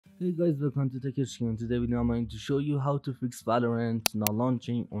Hey guys, welcome to Tech HQ. In today's video I'm going to show you how to fix Valorant not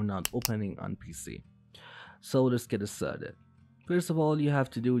launching or not opening on PC. So let's get started. First of all, you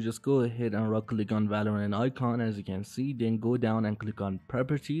have to do is just go ahead and right click on Valorant icon as you can see, then go down and click on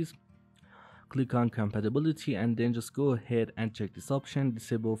properties, click on compatibility, and then just go ahead and check this option,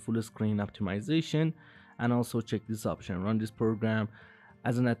 disable full screen optimization, and also check this option, run this program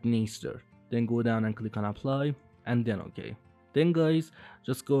as an administrator. Then go down and click on apply and then OK. Then guys,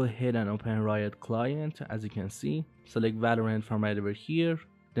 just go ahead and open Riot client. As you can see, select Valorant from right over here,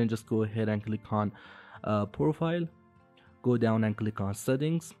 then just go ahead and click on profile, go down and click on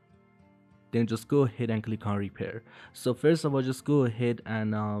settings, then just go ahead and click on repair. So first of all, just go ahead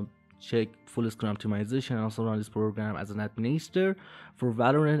and check full screen optimization and also run this program as an administrator for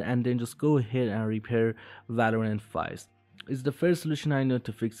Valorant, and then just go ahead and repair Valorant files. It's the first solution I know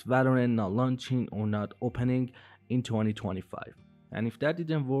to fix Valorant not launching or not opening in 2025. And if that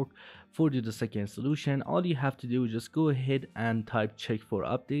didn't work for the second solution, all you have to do is just go ahead and type check for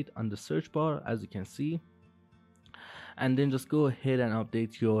update on the search bar as you can see, and then just go ahead and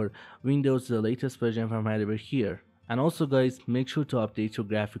update your Windows to the latest version from right over here. And also guys, make sure to update your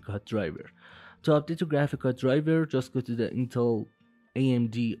graphic card driver. To update your graphic card driver, just go to the Intel,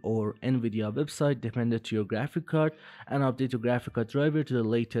 AMD or Nvidia website dependent to your graphic card and update your graphic card driver to the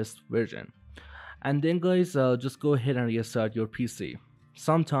latest version. And then guys, just go ahead and restart your PC.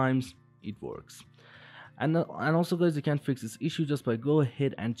 Sometimes it works. And also guys, you can fix this issue just by go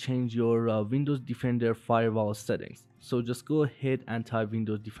ahead and change your Windows Defender firewall settings. So just go ahead and type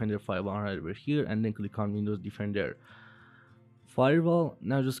Windows Defender firewall right over here and then click on Windows Defender firewall.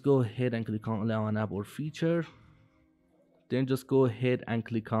 Now just go ahead and click on allow an app or feature, then just go ahead and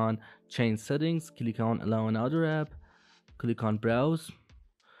click on change settings, click on allow another app, click on browse,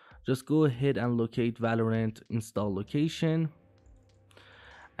 just go ahead and locate Valorant install location,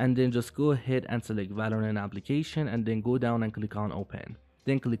 and then just go ahead and select Valorant application and then go down and click on open,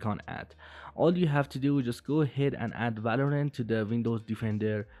 then click on add. All you have to do is just go ahead and add Valorant to the Windows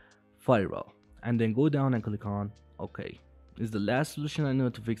Defender firewall and then go down and click on OK. This is the last solution I know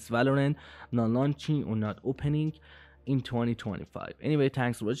to fix Valorant not launching or not opening in 2025. Anyway,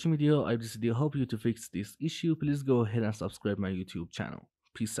 thanks for watching video. I just hope you to fix this issue. Please go ahead and subscribe my YouTube channel.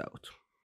 Peace out.